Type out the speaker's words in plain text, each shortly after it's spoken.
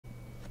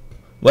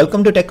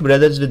Welcome to Tech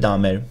Brothers with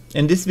Amer.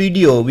 In this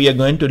video, we are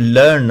going to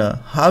learn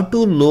how to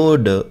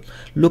load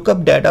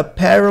lookup data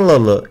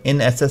parallel in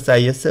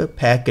SSIS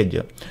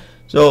package.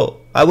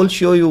 So I will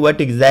show you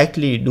what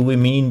exactly do we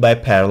mean by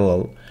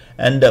parallel,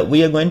 and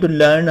we are going to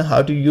learn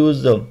how to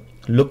use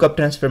lookup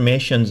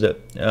transformations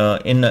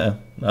in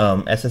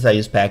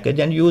SSIS package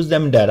and use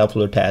them in data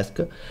flow task,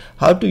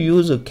 how to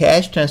use a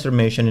cache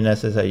transformation in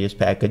SSIS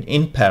package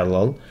in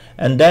parallel,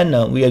 and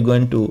then we are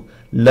going to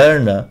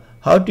learn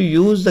how to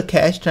use the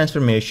cache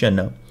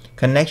transformation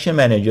connection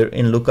manager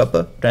in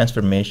lookup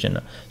transformation.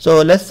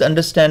 So let's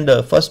understand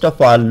first of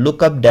all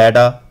lookup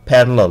data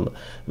parallel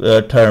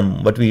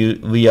term what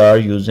we are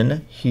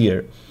using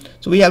here.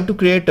 So we have to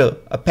create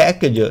a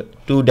package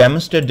to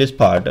demonstrate this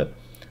part.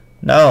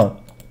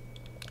 Now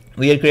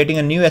we are creating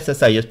a new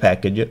SSIS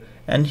package,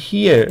 and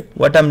here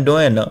what I'm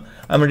doing,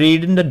 I'm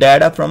reading the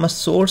data from a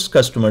source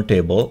customer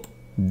table,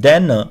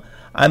 then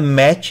I'm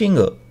matching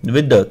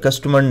with the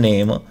customer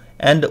name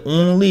and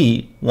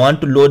only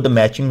want to load the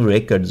matching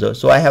records.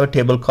 So I have a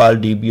table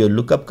called DBO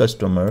lookup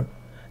customer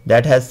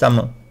that has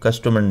some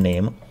customer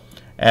name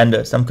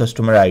and some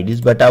customer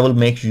IDs, but I will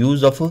make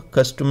use of a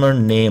customer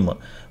name.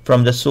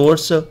 From the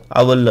source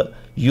I will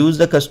use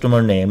the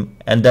customer name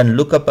and then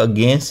look up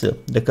against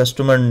the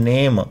customer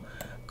name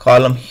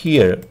column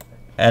here,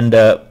 and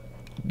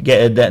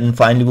then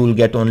finally we will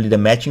get only the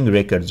matching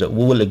records.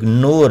 We will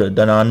ignore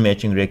the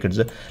non-matching records.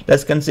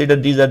 Let's consider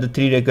these are the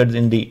three records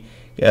in the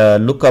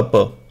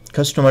lookup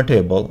customer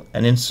table,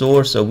 and in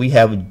source we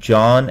have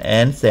John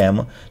and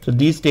Sam, so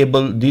these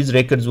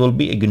records will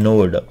be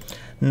ignored.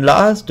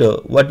 Last,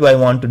 what do I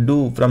want to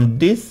do from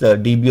this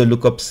DBO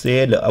lookup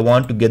sale? I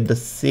want to get the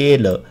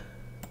sale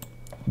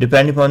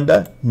depending upon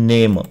the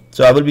name,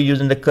 so I will be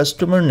using the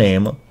customer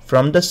name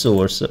from the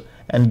source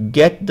and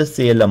get the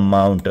sale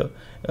amount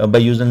by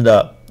using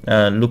the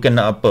looking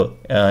up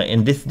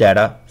in this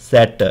data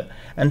set,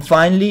 and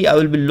finally I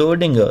will be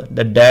loading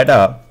the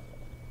data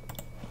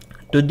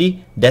to the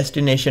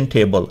destination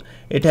table.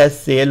 It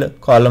has sale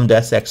column,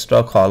 that's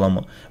extra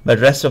column, but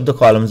rest of the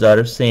columns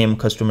are same: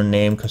 customer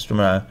name,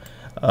 customer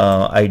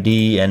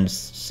ID, and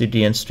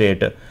city and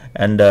state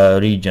and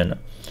region.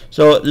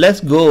 So let's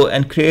go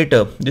and create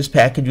this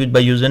package by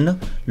using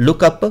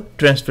lookup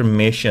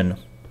transformation.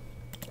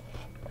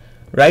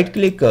 Right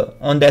click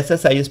on the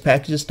SSIS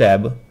packages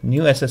tab,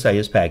 new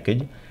SSIS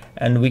package,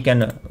 and we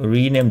can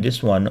rename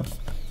this one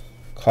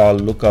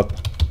called lookup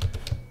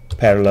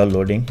parallel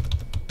loading.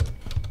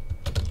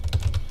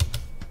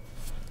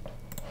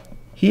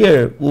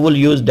 Here we will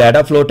use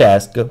data flow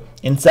task.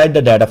 Inside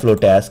the data flow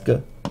task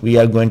we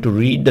are going to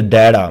read the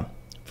data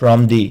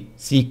from the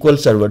SQL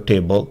Server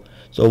table,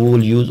 so we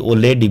will use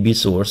OLE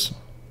source.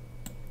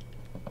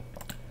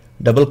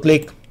 Double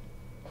click,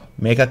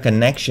 make a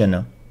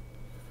connection,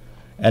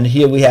 and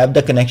here we have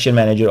the connection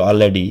manager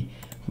already.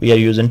 We are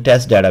using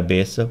test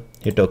database.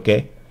 Hit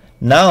OK.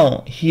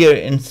 Now here,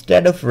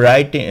 instead of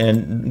writing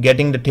and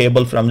getting the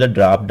table from the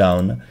drop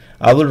down,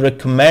 I will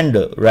recommend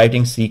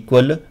writing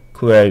SQL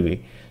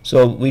query.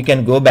 So we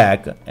can go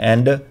back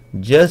and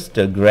just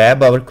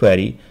grab our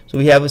query. So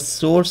we have a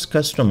source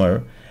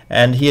customer,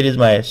 and here is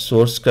my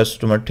source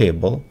customer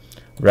table.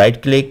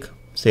 Right click,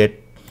 say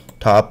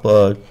top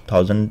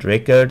 1000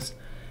 records,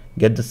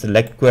 get the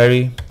select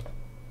query.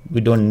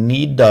 We don't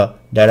need the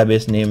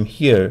database name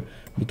here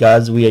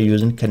because we are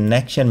using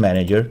connection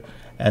manager,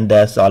 and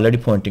that's already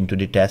pointing to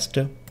the test.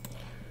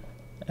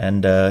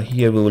 And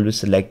here we will be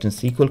selecting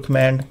SQL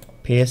command,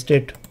 paste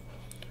it,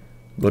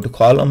 go to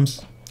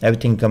columns,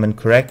 everything come in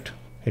correct,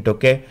 hit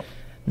OK.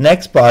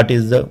 Next part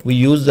is we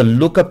use the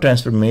lookup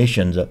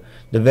transformations.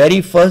 The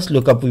very first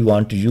lookup we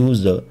want to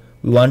use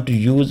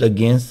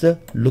against the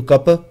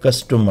lookup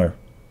customer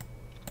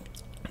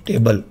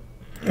table.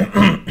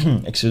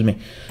 Excuse me.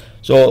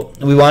 So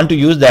we want to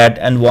use that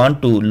and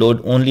want to load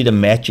only the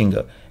matching,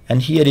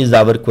 and here is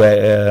our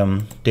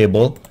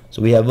table.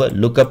 So we have a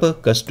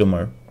lookup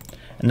customer,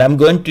 and I'm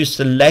going to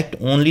select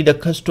only the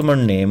customer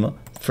name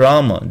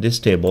from this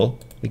table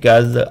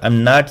because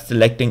I'm not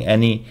selecting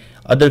any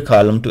other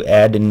column to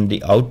add in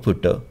the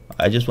output.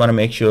 I just want to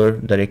make sure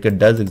the record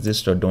does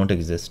exist or don't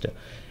exist.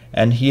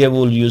 And here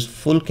we'll use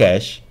full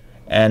cache,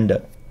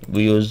 and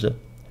we use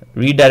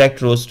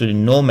redirect rows to the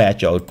no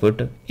match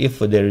output if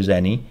there is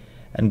any,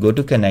 and go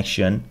to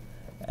connection,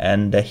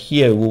 and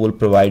here we will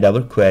provide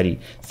our query.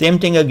 Same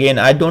thing again,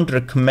 I don't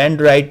recommend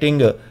writing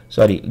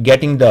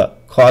getting the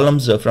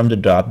columns from the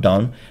drop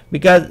down,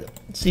 because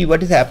see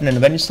what is happening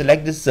when you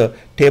select this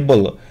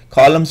table,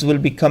 columns will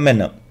be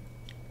coming,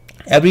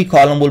 every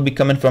column will be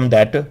coming from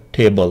that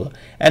table,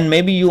 and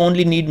maybe you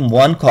only need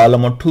one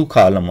column or two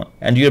column,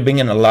 and you're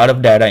bringing a lot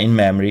of data in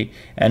memory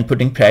and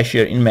putting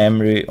pressure in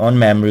memory, on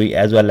memory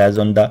as well as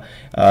on the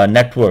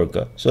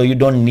network. So you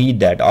don't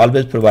need that.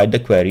 Always provide the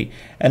query.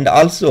 And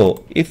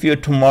also if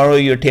tomorrow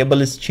your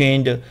table is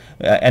changed,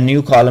 a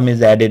new column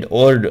is added,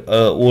 or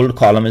old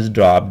column is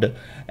dropped,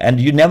 and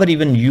you never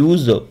even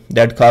use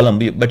that column,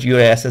 but your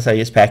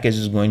SSIS package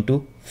is going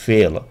to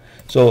fail.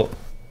 So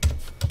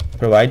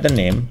provide the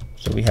name.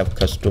 So we have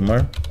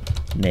customer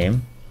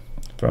name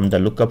from the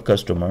lookup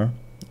customer,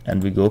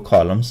 and we go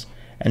columns,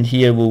 and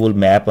here we will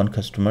map on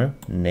customer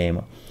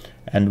name,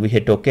 and we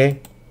hit OK.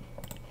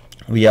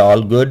 We are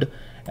all good.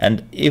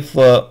 And if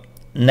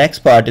next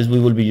part is we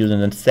will be using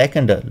the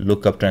second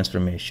lookup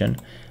transformation,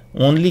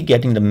 only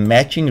getting the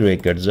matching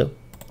records,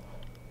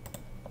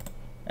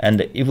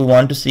 and if we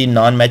want to see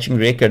non-matching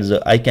records,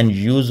 I can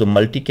use a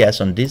multicast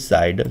on this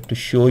side to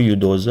show you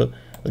those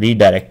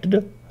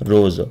redirected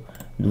rows,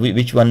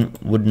 which one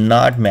would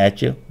not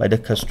match by the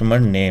customer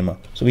name.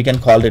 So we can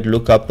call it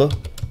lookup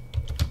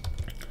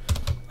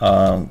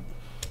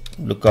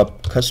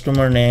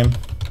customer name,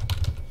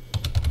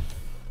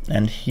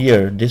 and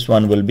here this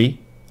one will be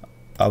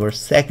our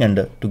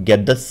second to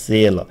get the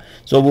sale.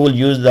 So we will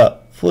use the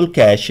full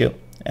cache,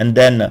 and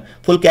then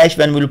full cache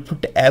when we will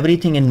put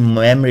everything in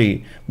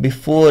memory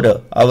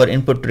before our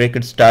input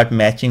records start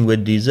matching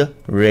with these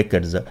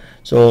records.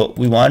 So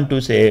we want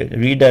to say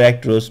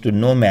redirect rows to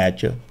no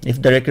match.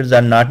 If the records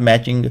are not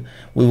matching,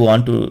 we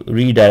want to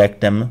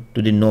redirect them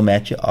to the no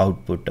match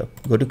output.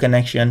 Go to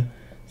connection.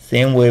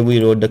 Same way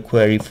we wrote the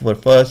query for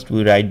first,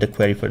 we write the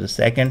query for the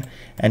second,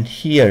 and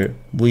here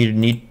we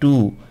need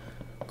two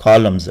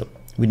columns.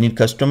 We need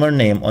customer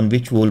name on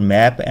which we will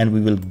map, and we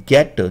will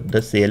get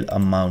the sale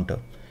amount.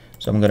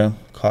 So I'm gonna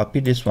copy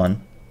this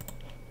one,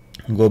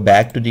 go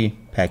back to the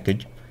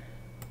package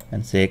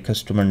and say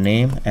customer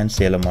name and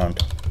sale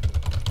amount.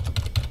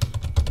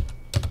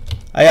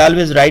 I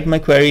always write my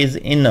queries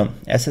in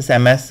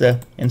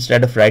SSMS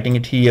instead of writing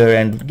it here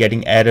and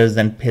getting errors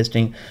and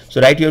pasting.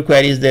 So write your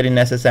queries there in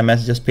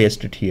SSMS, just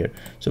paste it here.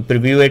 So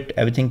preview it,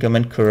 everything come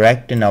in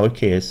correct in our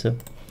case.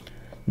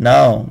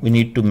 Now we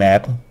need to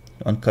map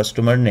on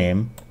customer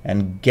name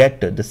and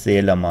get the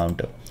sale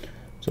amount.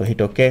 So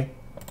hit OK,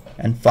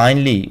 and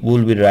finally we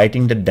will be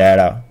writing the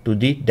data to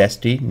the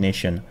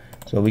destination.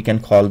 So we can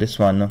call this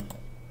one,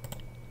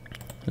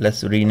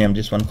 let's rename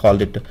this one, call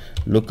it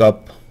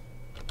lookup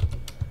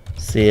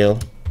sale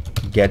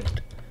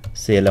get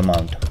sale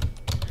amount.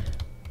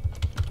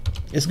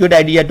 It's a good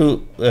idea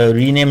to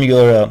rename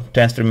your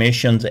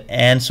transformations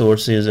and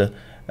sources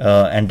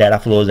and data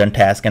flows and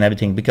tasks and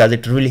everything, because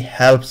it really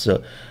helps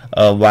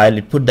while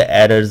it put the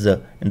errors in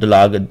the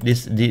log.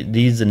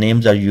 These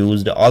names are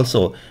used.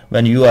 Also,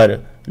 when you are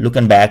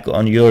looking back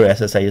on your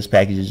SSIS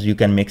packages, you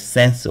can make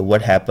sense of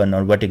what happened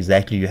or what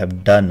exactly you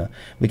have done,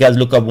 because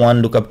lookup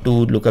 1, lookup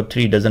 2, lookup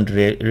 3 doesn't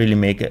really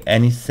make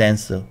any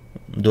sense.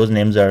 Those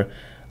names are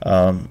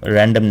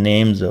random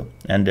names,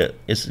 and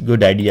it's a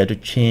good idea to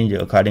change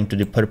according to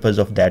the purpose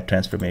of that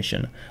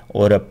transformation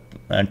or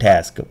a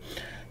task.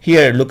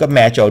 Here lookup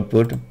match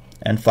output,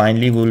 and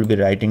finally we will be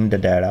writing the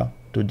data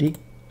to the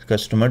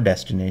customer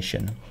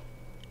destination.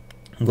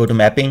 Go to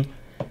mapping,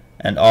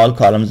 and all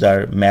columns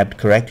are mapped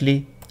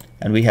correctly,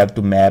 and we have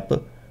to map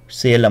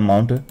sale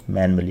amount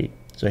manually.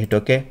 So hit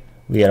OK.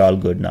 We are all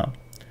good now.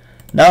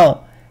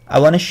 Now I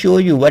want to show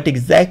you what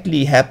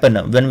exactly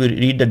happened when we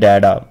read the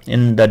data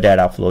in the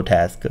data flow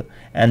task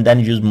and then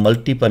use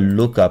multiple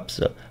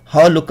lookups.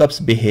 How lookups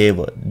behave.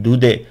 Do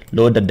they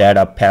load the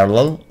data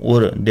parallel,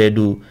 or they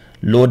do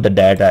load the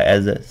data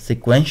as a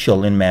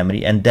sequential in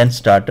memory and then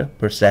start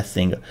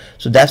processing?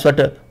 So that's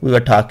what we were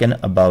talking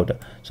about.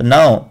 So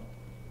now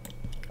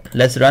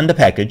let's run the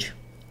package,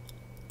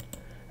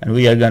 and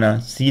we are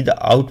gonna see the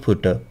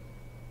output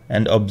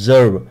and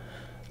observe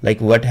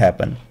like what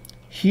happened.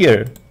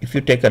 Here if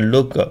you take a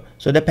look,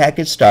 so the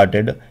package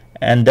started,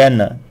 and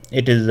then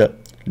it is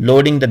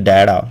loading the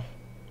data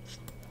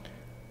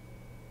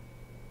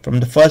from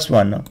the first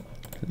one.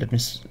 Let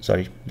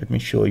me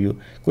show you.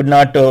 Could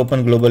not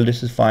open global,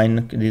 this is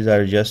fine. These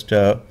are just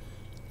and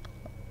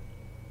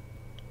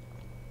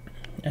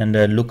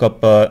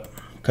lookup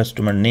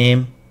customer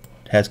name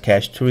has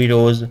cached 3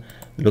 rows,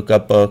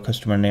 lookup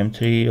customer name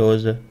 3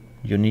 rows,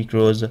 unique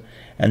rows,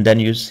 and then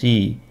you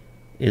see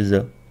is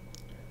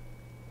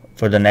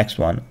for the next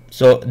one.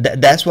 So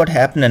that's what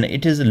happened, and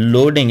it is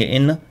loading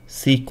in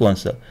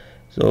sequence,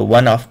 so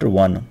one after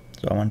one.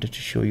 So I wanted to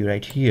show you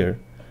right here.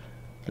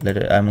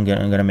 I'm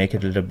gonna make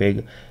it a little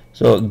big.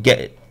 So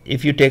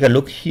if you take a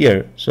look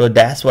here, so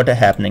that's what is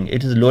happening.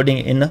 It is loading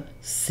in a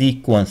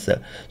sequence.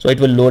 So it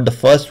will load the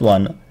first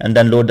one, and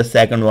then load the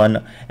second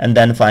one, and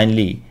then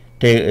finally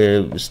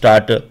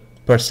start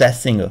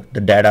processing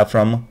the data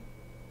from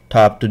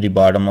top to the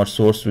bottom, or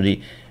source to the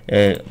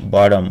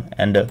bottom,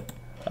 and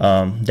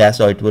that's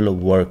how it will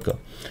work.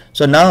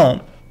 So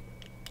now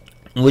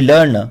we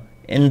learn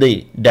in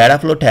the data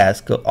flow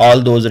task,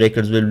 all those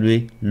records will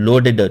be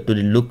loaded to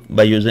the look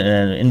by using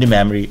in the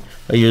memory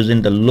by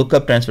using the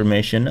lookup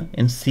transformation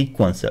in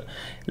sequence.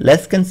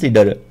 Let's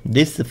consider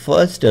this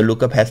first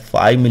lookup has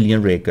 5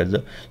 million records,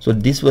 so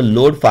this will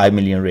load 5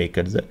 million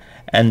records,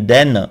 and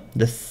then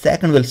the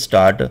second will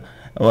start.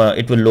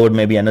 It will load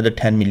maybe another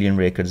 10 million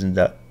records in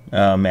the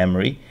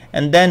memory,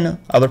 and then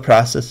our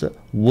process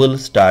will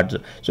start.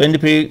 So in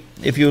the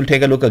if you will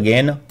take a look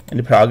again in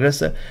the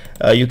progress,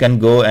 you can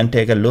go and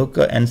take a look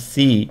and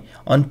see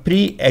on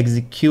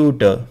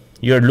pre-execute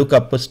your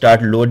lookup will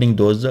start loading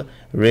those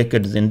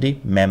records in the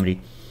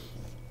memory.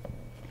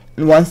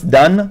 Once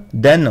done,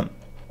 then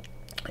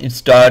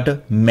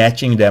start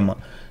matching them.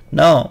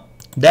 Now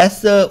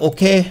that's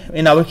okay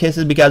in our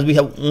cases because we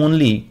have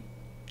only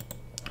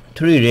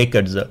 3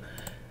 records,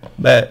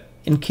 but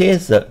in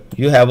case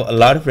you have a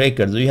lot of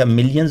records, you have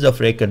millions of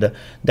records,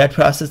 that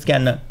process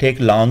can take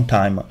long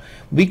time.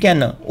 We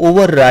can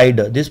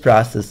override this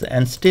process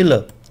and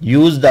still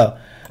use the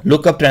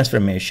lookup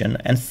transformation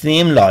and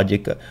same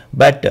logic,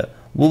 but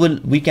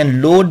we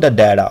can load the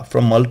data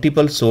from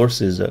multiple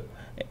sources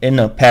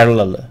in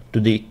parallel to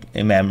the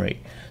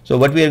memory. So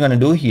what we are going to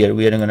do here,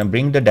 we are going to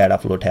bring the data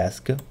flow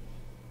task,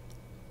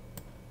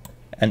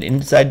 and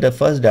inside the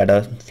first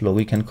data flow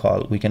we can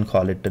call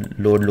it the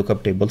load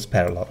lookup tables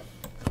parallel.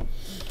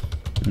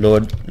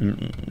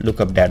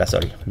 Lookup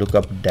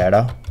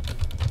data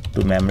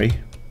to memory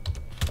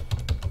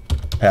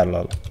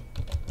parallel.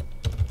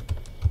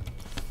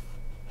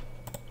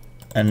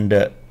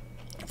 And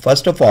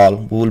first of all,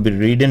 we will be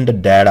reading the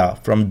data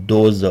from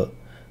those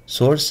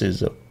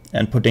sources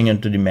and putting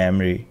into the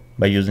memory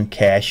by using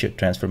cache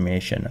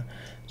transformation.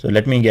 So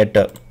let me get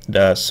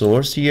the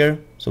source here.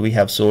 So we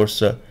have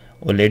source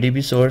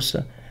OLEDB source,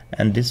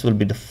 and this will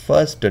be the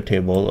first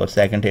table or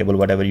second table,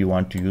 whatever you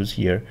want to use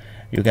here.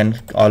 You can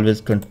always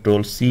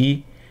Control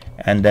C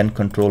and then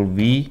Control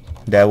V.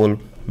 That will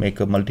make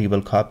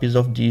multiple copies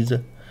of these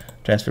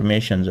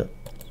transformations.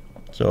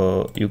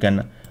 So you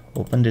can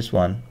open this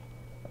one,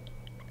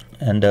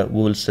 and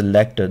we will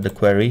select the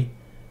query,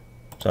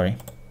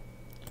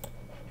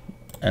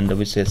 and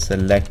we say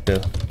select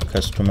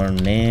customer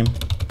name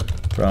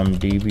from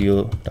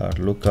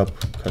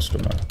dbo.lookup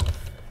customer,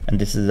 and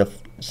this is the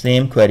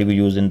same query we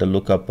use in the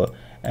lookup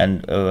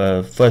and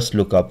first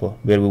lookup,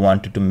 where we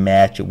wanted to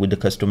match with the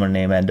customer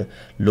name and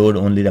load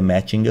only the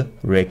matching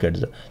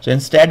records. So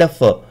instead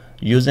of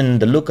using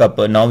the lookup,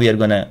 now we are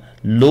going to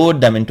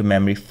load them into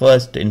memory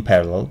first in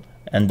parallel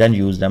and then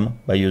use them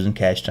by using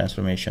cache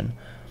transformation.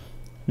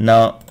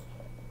 Now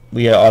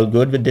we are all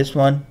good with this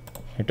one.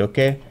 Hit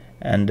OK,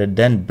 and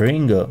then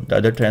bring the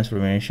other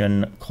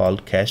transformation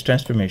called cache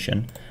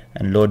transformation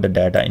and load the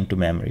data into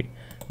memory.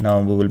 Now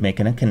we will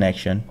make a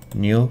connection,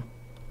 new.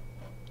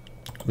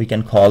 We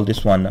can call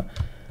this one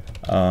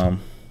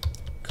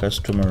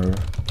customer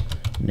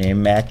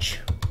name match,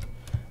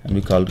 and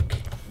we call it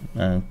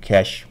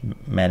cache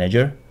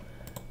manager,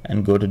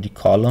 and go to the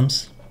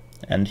columns,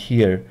 and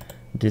here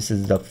this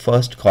is the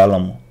first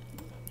column.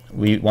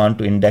 We want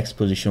to index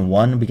position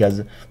 1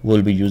 because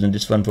we'll be using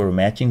this one for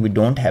matching. We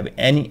don't have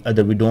any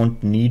other, we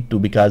don't need to,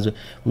 because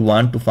we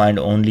want to find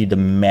only the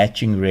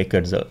matching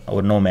records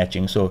or no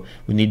matching, so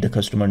we need the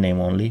customer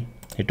name only.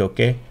 Hit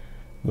OK,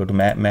 go to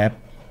map,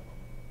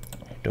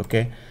 hit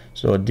OK.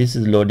 So this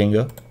is loading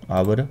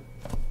our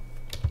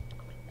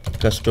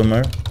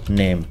customer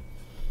name,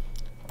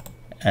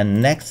 and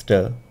next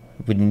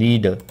we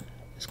need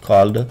is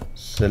called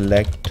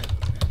select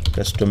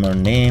customer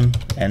name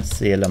and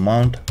sale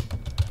amount,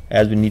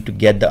 as we need to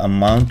get the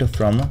amount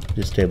from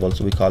this table.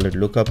 So we call it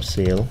lookup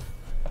sale,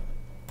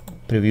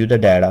 preview the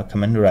data,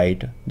 command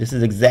write. This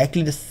is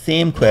exactly the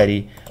same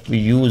query we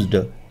used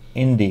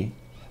in the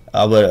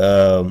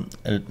our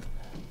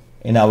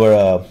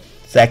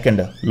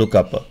second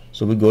lookup.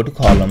 So we go to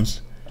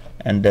columns,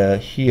 and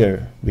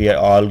here we are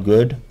all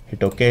good.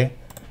 Hit OK,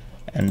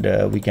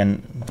 and we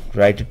can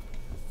write it.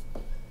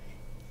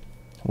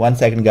 1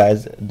 second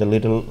guys, the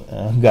little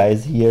guy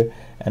is here,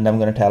 and I'm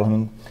gonna tell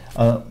him,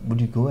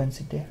 would you go and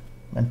sit there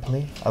and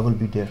play? I will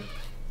be there.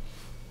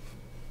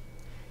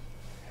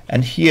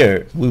 And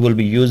here we will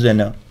be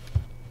using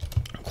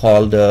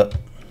called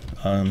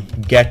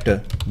get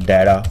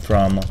data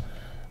from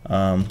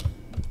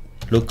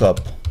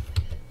lookup,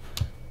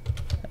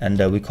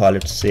 and we call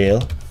it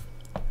sale,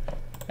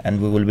 and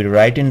we will be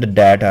writing the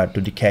data to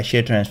the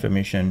cache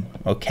transformation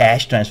or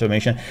cache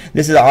transformation.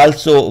 This is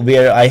also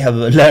where I have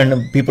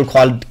learned, people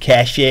call it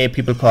cache,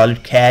 people call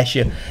it cache,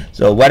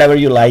 so whatever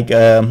you like.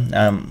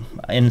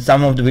 In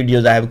some of the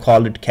videos I have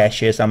called it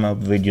cache, some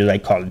of the videos I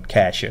call it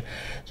cache.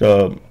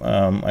 So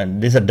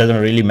and this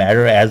doesn't really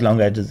matter as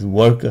long as it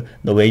work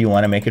the way you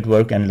want to make it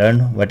work and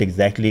learn what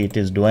exactly it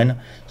is doing.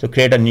 So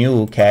create a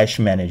new cache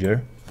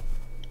manager.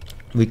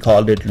 We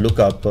called it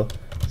lookup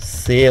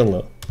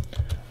sale,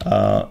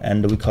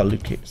 and we call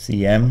it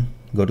CM.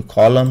 Go to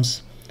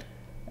columns,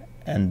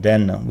 and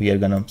then we are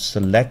gonna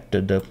select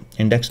the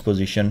index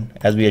position,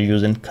 as we are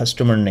using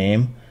customer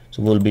name,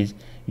 so we'll be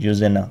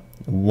using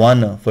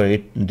 1 for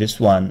it, this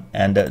one,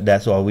 and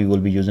that's all we will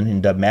be using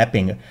in the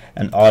mapping,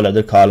 and all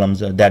other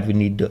columns that we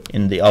need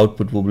in the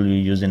output we will be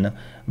using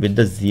with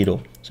the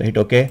 0. So hit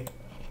OK,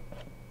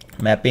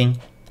 mapping,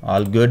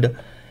 all good.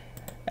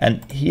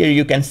 And here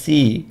you can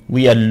see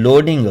we are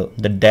loading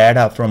the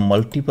data from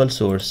multiple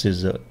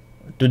sources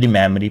to the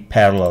memory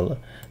parallel.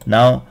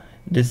 Now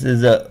this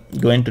is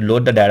going to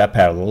load the data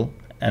parallel,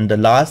 and the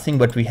last thing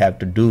what we have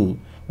to do,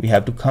 we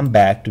have to come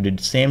back to the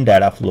same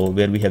data flow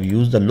where we have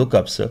used the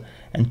lookups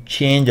and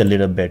change a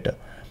little bit.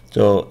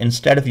 So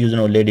instead of using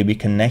OLEDB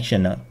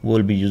connection,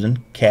 we'll be using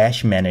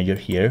cache manager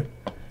here,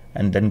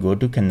 and then go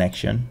to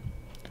connection,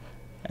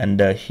 and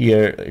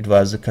here it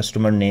was a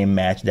customer name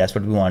match, that's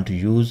what we want to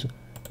use.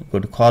 go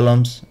to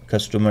columns.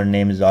 Customer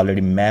name is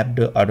already mapped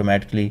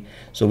automatically,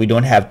 so we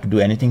don't have to do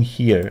anything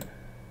here,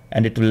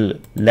 and it will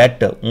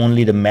let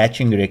only the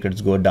matching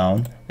records go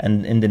down.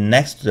 And in the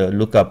next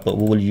lookup, we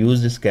will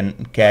use this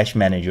cache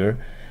manager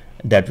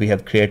that we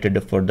have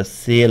created for the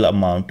sale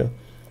amount,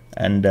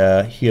 and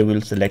here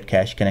we'll select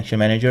cache connection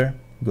manager,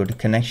 go to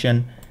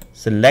connection,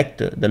 select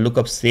the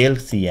lookup sale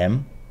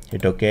CM,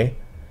 hit OK,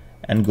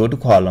 and go to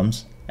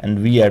columns,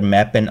 and we are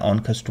mapping on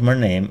customer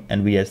name,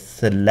 and we are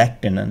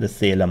selecting the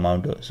sale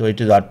amount, so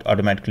it is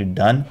automatically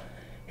done.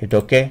 Hit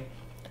OK.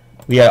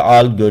 We are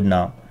all good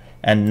now.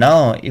 And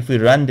now if we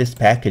run this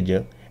package,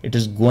 it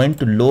is going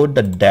to load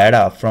the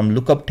data from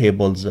lookup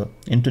tables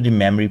into the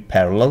memory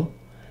parallel,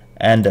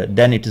 and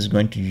then it is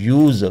going to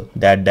use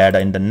that data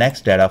in the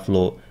next data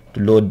flow to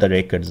load the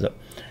records.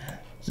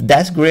 So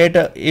that's great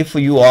if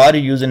you are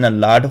using a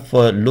lot of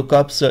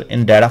lookups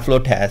in data flow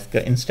task.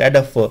 Instead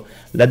of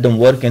let them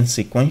work in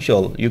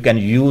sequential, you can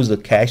use the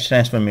cache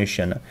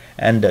transformation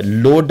and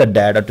load the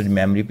data to the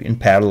memory in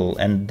parallel,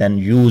 and then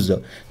use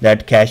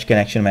that cache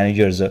connection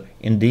managers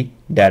in the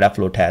data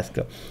flow task.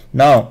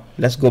 Now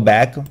let's go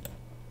back,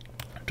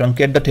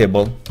 truncate the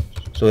table.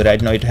 So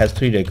right now it has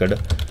 3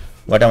 records.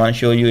 What I want to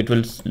show you, it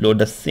will load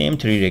the same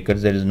 3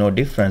 records. There is no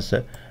difference,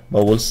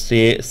 but we'll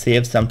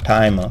save some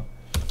time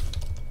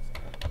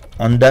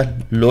on the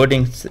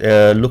loading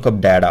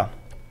lookup data.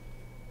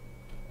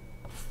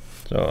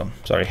 So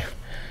sorry,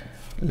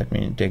 let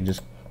me take this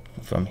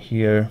from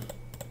here,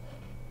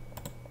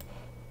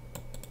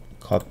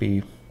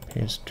 copy,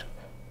 paste.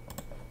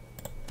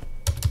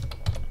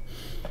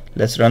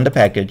 Let's run the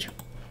package,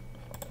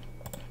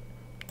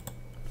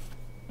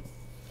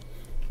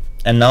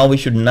 and now we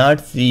should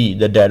not see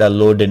the data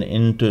loaded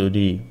into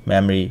the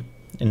memory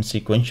in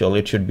sequential.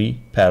 It should be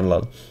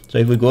parallel. So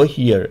if we go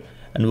here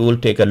and we will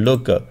take a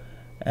look,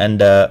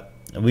 and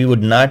we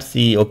would not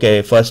see,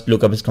 okay, first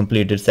lookup is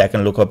completed,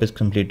 second lookup is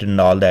completed,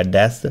 and all that.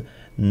 That's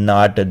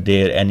not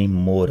there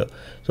anymore.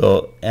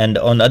 So, and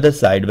on the other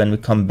side, when we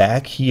come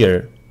back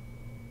here,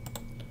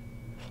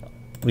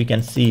 we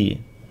can see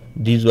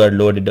these were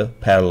loaded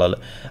parallel.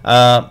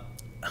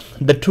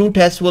 The true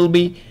test will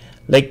be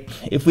like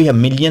if we have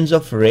millions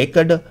of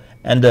record,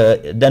 and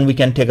then we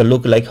can take a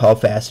look like how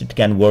fast it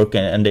can work,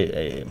 and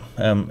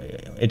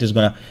it is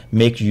gonna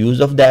make use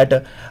of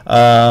that.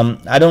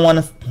 I don't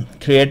want to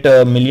create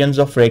millions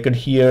of record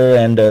here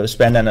and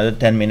spend another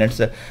 10 minutes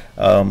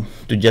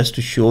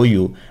to show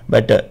you,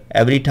 but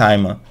every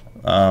time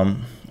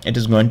it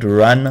is going to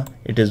run,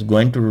 it is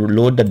going to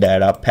load the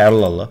data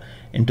parallel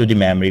into the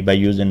memory by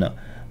using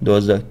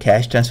those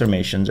cache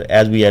transformations,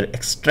 as we are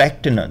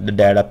extracting the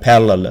data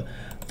parallel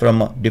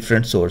from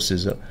different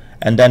sources.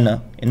 And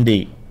then in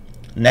the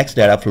next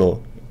data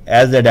flow,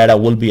 as the data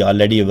will be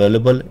already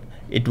available,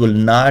 it will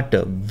not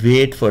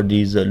wait for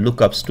these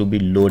lookups to be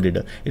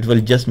loaded. It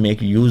will just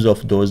make use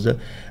of those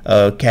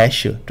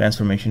cache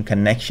transformation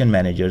connection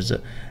managers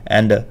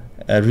and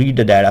read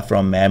the data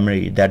from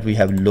memory that we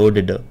have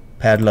loaded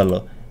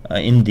parallel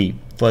in the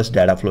first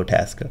data flow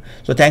task.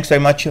 So thanks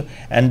very much,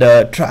 and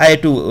try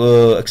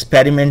to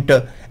experiment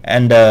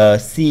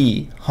and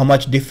see how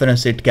much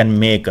difference it can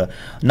make.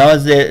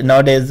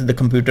 Nowadays the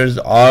computers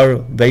are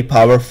very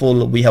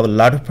powerful. We have a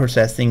lot of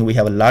processing, we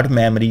have a lot of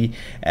memory,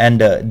 and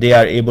they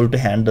are able to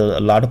handle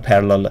a lot of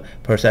parallel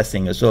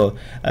processing. So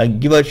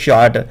give a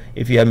shot.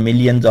 If you have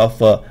millions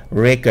of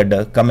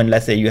record, come and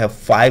let's say you have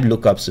 5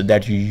 lookups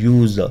that you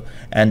use,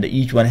 and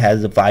each one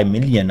has 5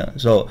 million.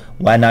 So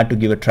why not to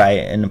give a try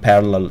in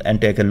parallel and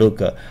take a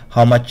look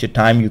how much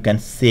time you can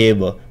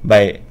save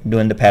by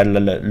doing the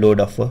parallel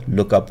load of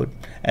lookup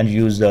and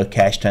use the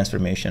cache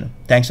transformation.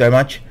 Thanks very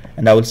much,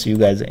 and I will see you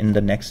guys in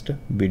the next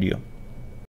video.